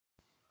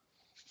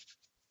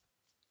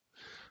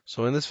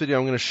So in this video,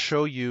 I'm going to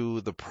show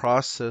you the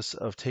process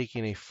of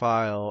taking a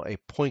file, a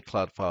point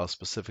cloud file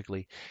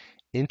specifically,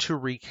 into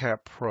ReCap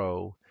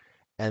Pro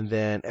and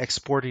then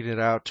exporting it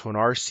out to an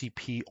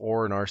RCP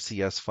or an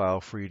RCS file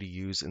for you to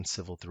use in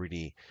Civil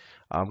 3D.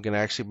 I'm going to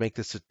actually make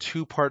this a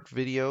two-part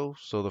video.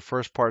 So the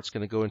first part is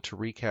going to go into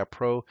ReCap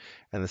Pro,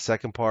 and the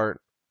second part,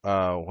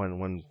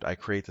 when I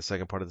create the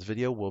second part of this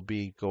video, will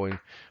be going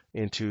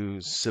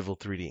into Civil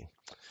 3D.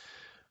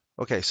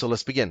 Okay, so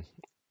let's begin.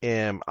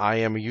 I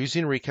am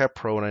using ReCap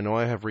Pro, and I know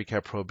I have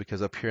ReCap Pro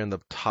because up here in the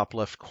top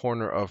left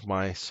corner of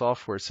my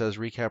software it says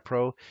ReCap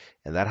Pro,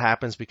 and that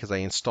happens because I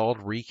installed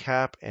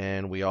ReCap,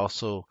 and we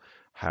also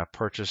have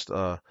purchased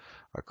a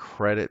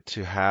credit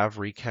to have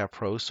ReCap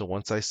Pro. So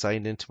once I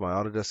signed into my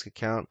Autodesk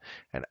account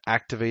and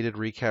activated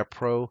ReCap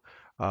Pro,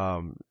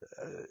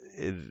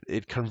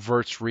 it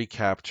converts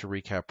ReCap to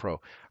ReCap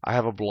Pro. I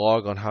have a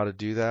blog on how to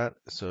do that,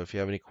 so if you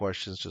have any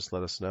questions, just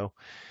let us know.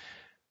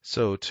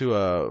 So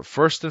to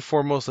first and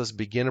foremost, let's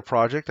begin a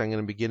project. I'm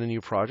going to begin a new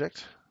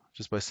project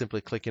just by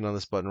simply clicking on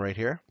this button right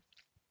here.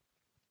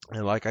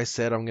 And like I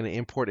said, I'm going to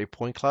import a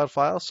point cloud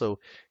file. So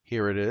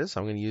here it is.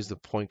 I'm going to use the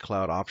point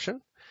cloud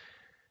option.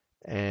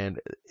 And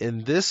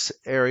in this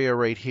area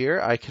right here,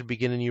 I could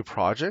begin a new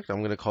project. I'm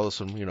going to call this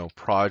one,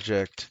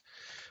 project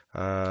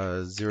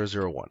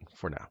 001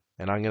 for now.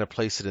 And I'm going to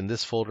place it in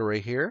this folder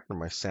right here, in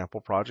my sample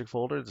project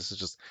folder. This is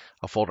just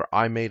a folder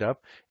I made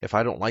up. If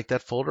I don't like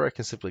that folder, I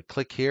can simply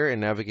click here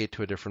and navigate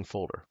to a different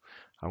folder.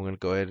 I'm going to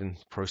go ahead and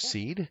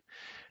proceed.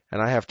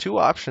 And I have two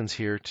options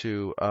here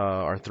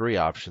or three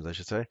options, I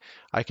should say.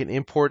 I can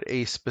import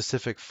a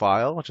specific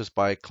file just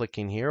by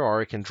clicking here, or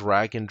I can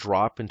drag and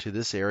drop into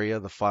this area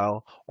the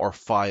file or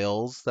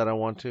files that I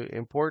want to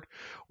import,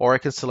 or I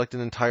can select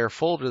an entire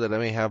folder that I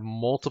may have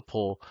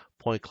multiple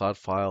point cloud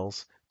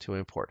files to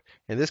import.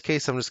 In this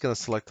case, I'm just going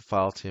to select the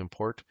file to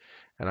import,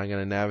 and I'm going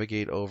to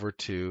navigate over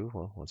to,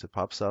 well, once it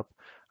pops up,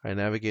 I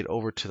navigate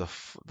over to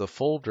the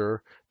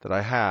folder that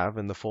I have,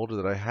 and the folder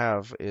that I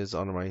have is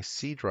on my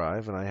C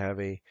drive, and I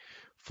have a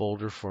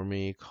folder for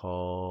me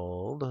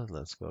called,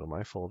 let's go to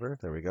my folder,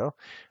 there we go.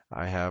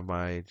 I have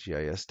my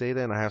GIS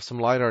data, and I have some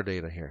LiDAR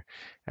data here.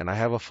 And I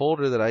have a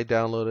folder that I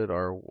downloaded,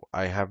 or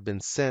I have been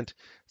sent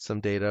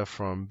some data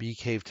from Bee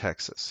Cave,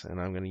 Texas,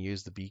 and I'm going to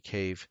use the Bee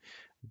Cave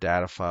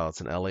data file.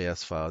 It's an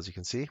LAS file, as you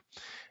can see.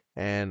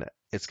 And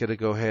it's going to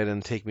go ahead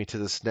and take me to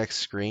this next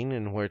screen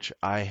in which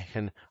I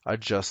can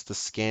adjust the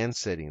scan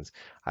settings.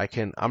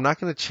 I'm not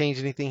going to change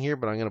anything here,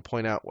 but I'm going to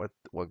point out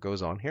what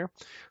goes on here.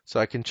 So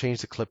I can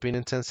change the clipping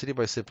intensity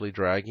by simply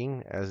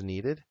dragging as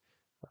needed,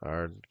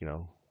 or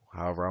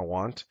however I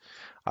want.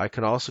 I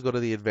can also go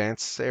to the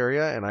advanced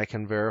area and I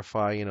can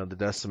verify the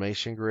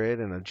decimation grid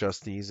and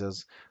adjust these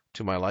as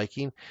to my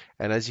liking.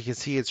 And as you can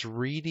see, it's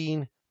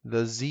reading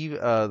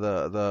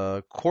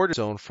the coordinate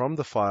zone from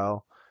the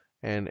file,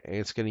 and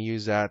it's going to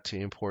use that to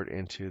import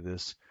into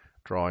this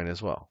drawing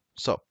as well.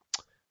 So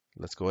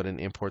let's go ahead and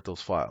import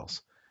those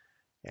files.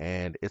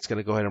 And it's going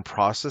to go ahead and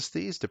process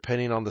these.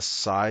 Depending on the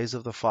size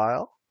of the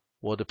file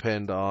will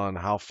depend on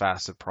how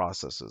fast it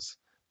processes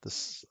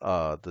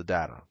the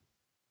data.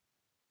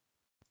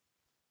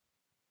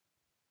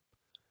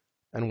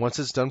 And once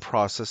it's done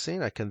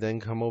processing, I can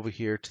then come over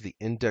here to the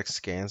index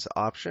scans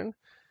option,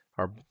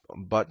 or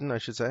button, I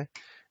should say,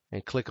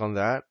 and click on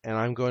that, and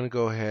I'm going to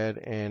go ahead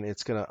and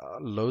it's going to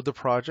load the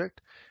project,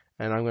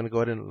 and I'm going to go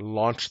ahead and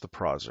launch the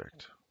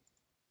project.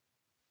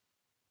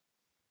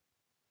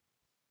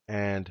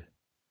 And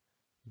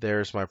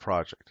there's my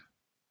project.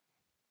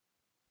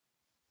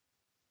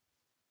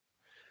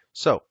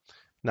 So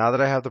now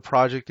that I have the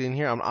project in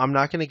here, I'm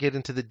not going to get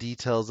into the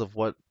details of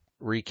what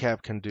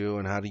ReCap can do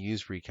and how to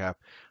use ReCap.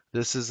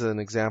 This is an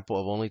example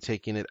of only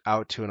taking it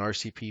out to an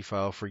RCP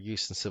file for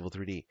use in Civil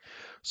 3D.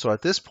 So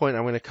at this point,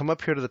 I'm going to come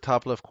up here to the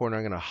top left corner.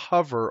 I'm going to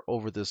hover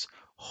over this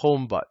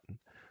home button.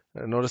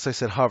 Notice I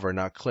said hover,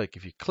 not click.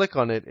 If you click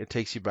on it, it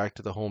takes you back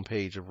to the home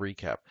page of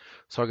ReCap.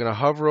 So I'm going to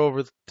hover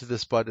over to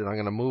this button. I'm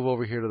going to move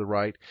over here to the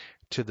right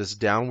to this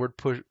downward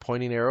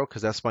pointing arrow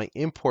because that's my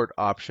import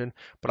option.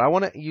 But I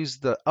want to use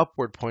the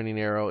upward pointing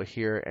arrow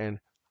here and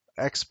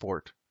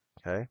export.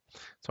 Okay,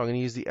 so I'm going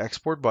to use the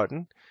export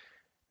button.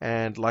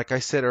 And like I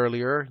said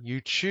earlier, you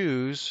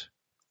choose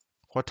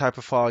what type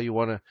of file you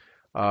want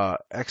to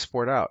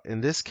export out.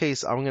 In this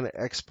case, I'm going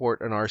to export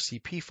an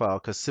RCP file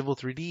because Civil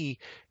 3D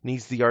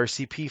needs the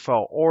RCP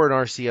file or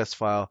an RCS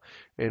file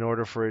in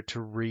order for it to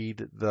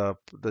read the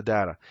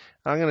data.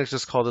 I'm going to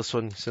just call this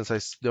one, since I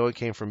know it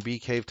came from Bee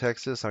Cave,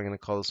 Texas, I'm going to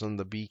call this one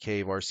the Bee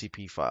Cave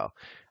RCP file.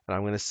 And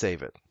I'm going to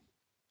save it.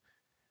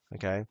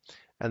 Okay.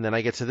 And then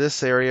I get to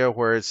this area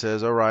where it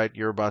says, all right,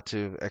 you're about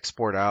to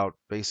export out.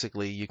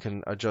 Basically, you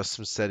can adjust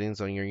some settings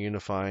on your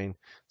unifying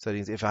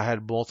settings. If I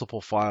had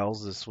multiple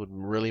files, this would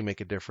really make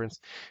a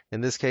difference.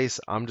 In this case,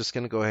 I'm just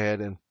going to go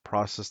ahead and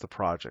process the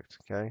project,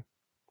 okay?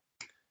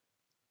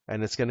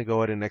 And it's going to go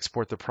ahead and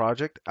export the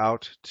project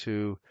out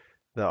to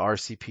the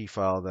RCP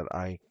file that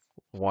I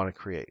want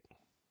to create.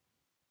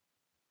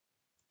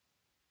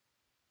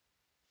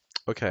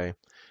 Okay,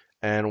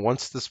 and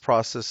once this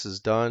process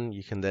is done,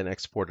 you can then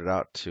export it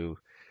out to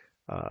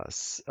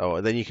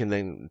Then you can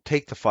then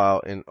take the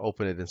file and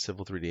open it in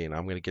Civil 3D, and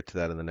I'm going to get to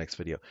that in the next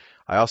video.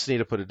 I also need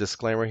to put a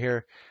disclaimer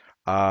here.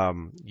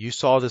 You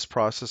saw this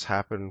process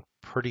happen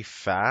pretty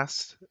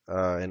fast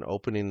in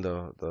opening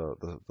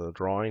the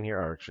drawing here,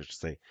 or I should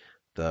say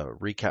the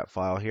recap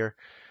file here.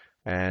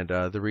 And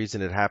the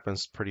reason it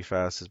happens pretty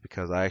fast is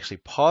because I actually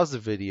paused the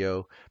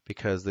video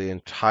because the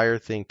entire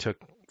thing took,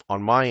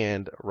 on my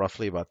end,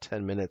 roughly about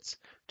 10 minutes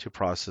to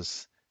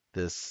process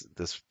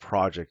this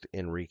project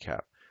in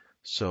recap.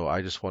 So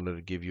I just wanted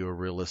to give you a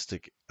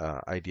realistic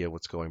idea of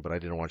what's going, but I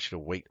didn't want you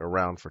to wait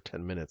around for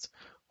 10 minutes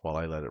while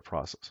I let it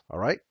process. All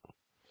right?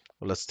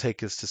 Well, let's take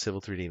this to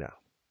Civil 3D now.